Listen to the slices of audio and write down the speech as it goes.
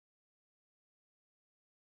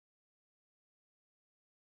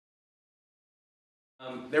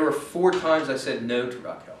There were 4 times I said no to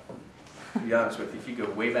Rock Hill, to be honest with you, if you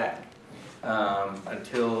go way back,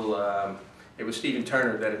 until it was Stephen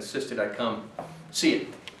Turner that insisted I come see it,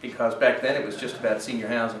 because back then it was just about senior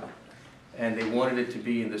housing, and they wanted it to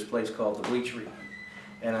be in this place called the Bleachery.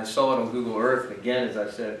 And I saw it on Google Earth, and again, as I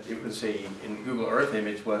said, it was in Google Earth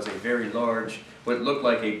image was a very large, what looked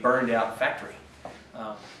like a burned out factory.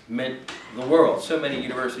 Meant the world. So many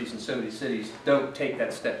universities and so many cities don't take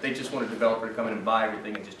that step. They just want a developer to come in and buy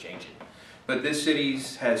everything and just change it. But this city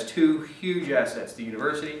has 2 huge assets, the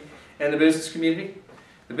university and the business community.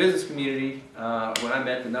 The business community, when I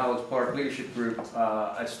met the Knowledge Park Leadership Group,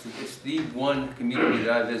 it's the one community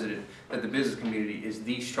that I visited that the business community is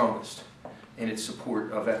the strongest in its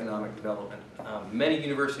support of economic development. Many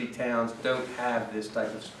university towns don't have this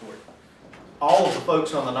type of support. All of the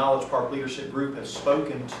folks on the Knowledge Park Leadership Group have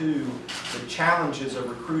spoken to the challenges of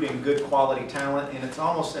recruiting good quality talent, and it's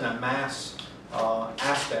almost in a mass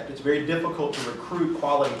aspect. It's very difficult to recruit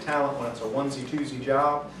quality talent when it's a onesie-twosie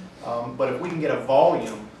job, but if we can get a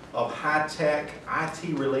volume of high-tech,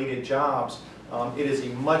 IT-related jobs, it is a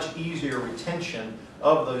much easier retention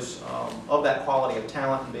of that quality of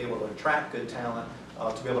talent and be able to attract good talent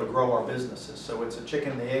to be able to grow our businesses. So it's a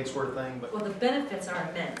chicken and the egg sort of thing. But well, the benefits are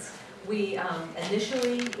immense. We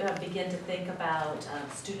initially began to think about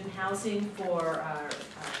student housing for our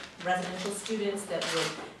residential students that would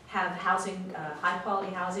have housing, high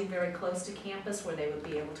quality housing very close to campus where they would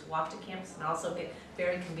be able to walk to campus and also get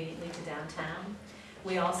very conveniently to downtown.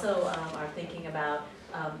 We also are thinking about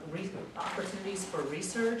opportunities for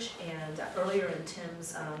research, and earlier in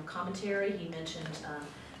Tim's commentary he mentioned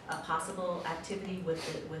a possible activity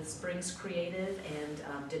with Springs Creative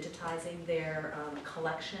and digitizing their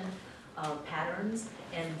collection of patterns,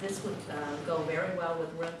 and this would go very well with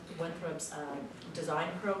Winthrop's design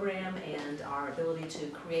program and our ability to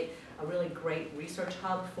create a really great research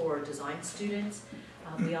hub for design students.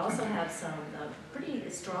 We also have some pretty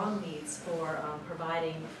strong needs for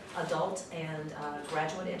providing adult and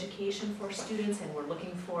graduate education for students, and we're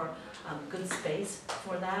looking for good space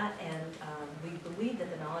for that, and we believe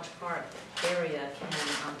that the Knowledge Park area can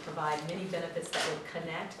provide many benefits that would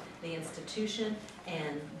connect the institution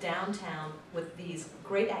and downtown with these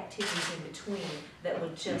great activities in between that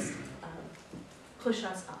would just push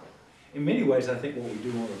us up. In many ways, I think what we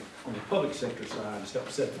do on the public sector side is help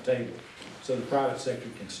set the table so the private sector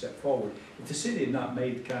can step forward. If the city had not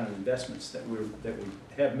made the kind of investments that we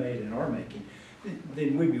have made and are making,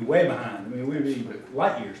 then we'd be way behind. I mean, we'd be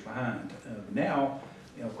light years behind. Now,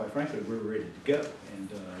 you know, quite frankly, we're ready to go. And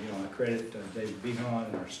you know, I credit David Behan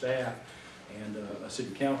and our staff and a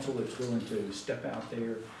city council that's willing to step out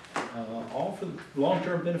there, all for the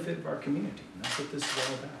long-term benefit of our community. And that's what this is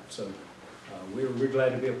all about. So we're glad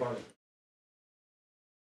to be a part of it.